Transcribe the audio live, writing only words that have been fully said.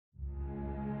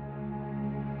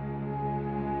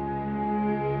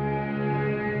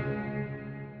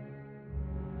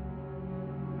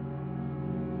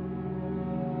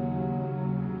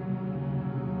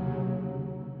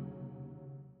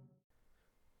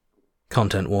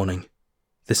Content warning.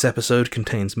 This episode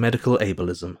contains medical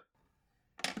ableism.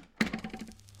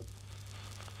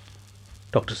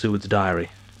 Dr. Seward's Diary,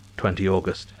 20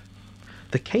 August.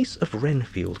 The case of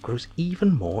Renfield grows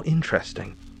even more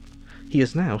interesting. He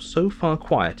is now so far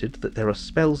quieted that there are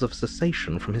spells of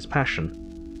cessation from his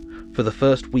passion. For the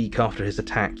first week after his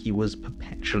attack, he was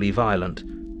perpetually violent.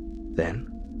 Then,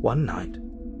 one night,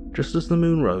 just as the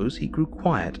moon rose, he grew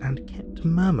quiet and kept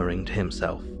murmuring to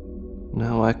himself.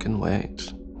 Now I can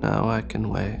wait. Now I can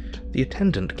wait. The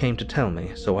attendant came to tell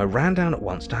me, so I ran down at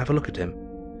once to have a look at him.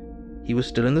 He was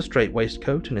still in the strait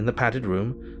waistcoat and in the padded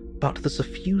room, but the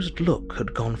suffused look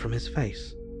had gone from his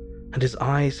face, and his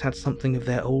eyes had something of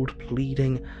their old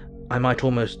pleading, I might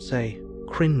almost say,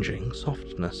 cringing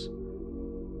softness.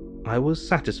 I was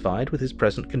satisfied with his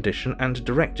present condition and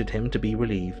directed him to be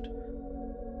relieved.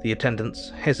 The attendants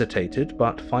hesitated,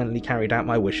 but finally carried out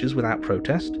my wishes without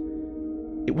protest.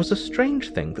 It was a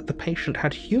strange thing that the patient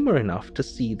had humour enough to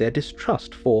see their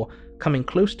distrust, for, coming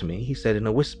close to me, he said in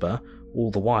a whisper, all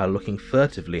the while looking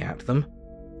furtively at them,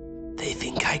 "They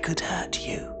think I could hurt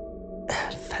you.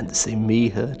 Fancy me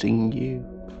hurting you.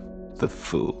 The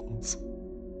fools."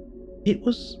 It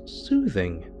was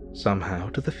soothing, somehow,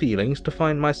 to the feelings to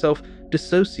find myself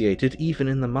dissociated even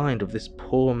in the mind of this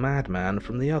poor madman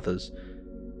from the others.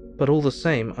 But all the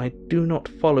same, I do not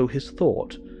follow his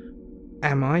thought.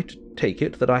 Am I to take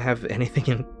it that I have anything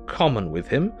in common with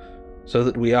him, so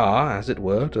that we are, as it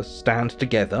were, to stand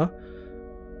together?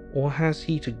 Or has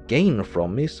he to gain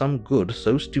from me some good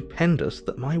so stupendous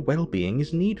that my well-being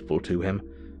is needful to him?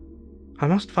 I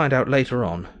must find out later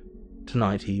on.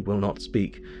 Tonight he will not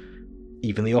speak.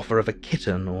 Even the offer of a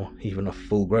kitten, or even a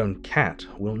full-grown cat,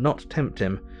 will not tempt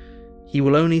him. He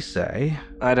will only say,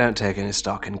 "I don't take any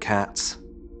stock in cats.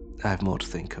 I have more to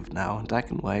think of now, and I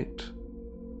can wait.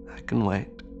 I can wait."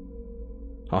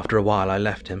 After a while I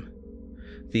left him.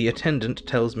 The attendant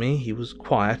tells me he was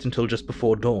quiet until just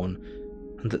before dawn,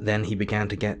 and that then he began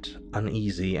to get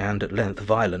uneasy and at length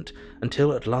violent,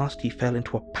 until at last he fell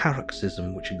into a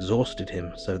paroxysm which exhausted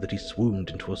him so that he swooned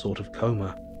into a sort of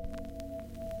coma.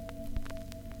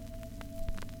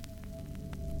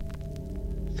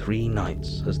 Three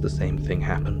nights has the same thing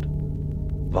happened.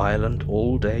 Violent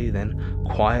all day, then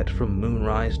quiet from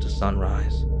moonrise to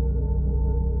sunrise.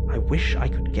 I wish I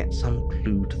could get some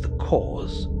clue to the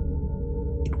cause.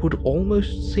 It would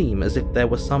almost seem as if there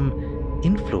were some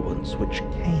influence which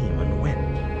came and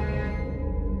went.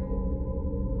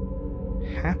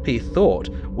 Happy thought!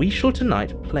 We shall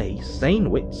tonight play sane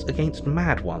wits against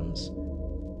mad ones.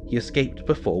 He escaped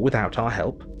before without our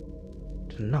help.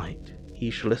 Tonight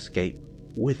he shall escape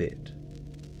with it.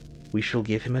 We shall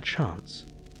give him a chance,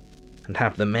 and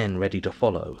have the men ready to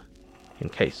follow, in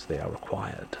case they are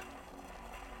required.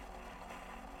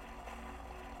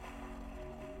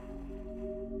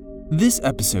 This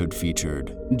episode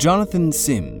featured Jonathan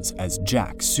Sims as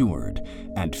Jack Seward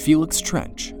and Felix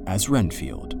Trench as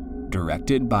Renfield.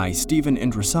 Directed by Stephen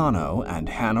Indrisano and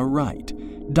Hannah Wright.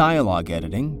 Dialogue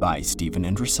editing by Stephen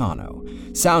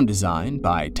Indrisano. Sound design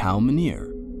by Tal Munir.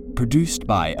 Produced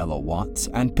by Ella Watts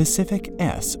and Pacific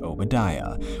S.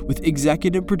 Obadiah, with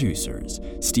executive producers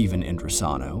Stephen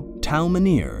Indrisano, Tal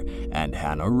Munir, and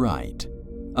Hannah Wright.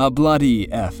 A Bloody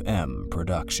FM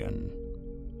production.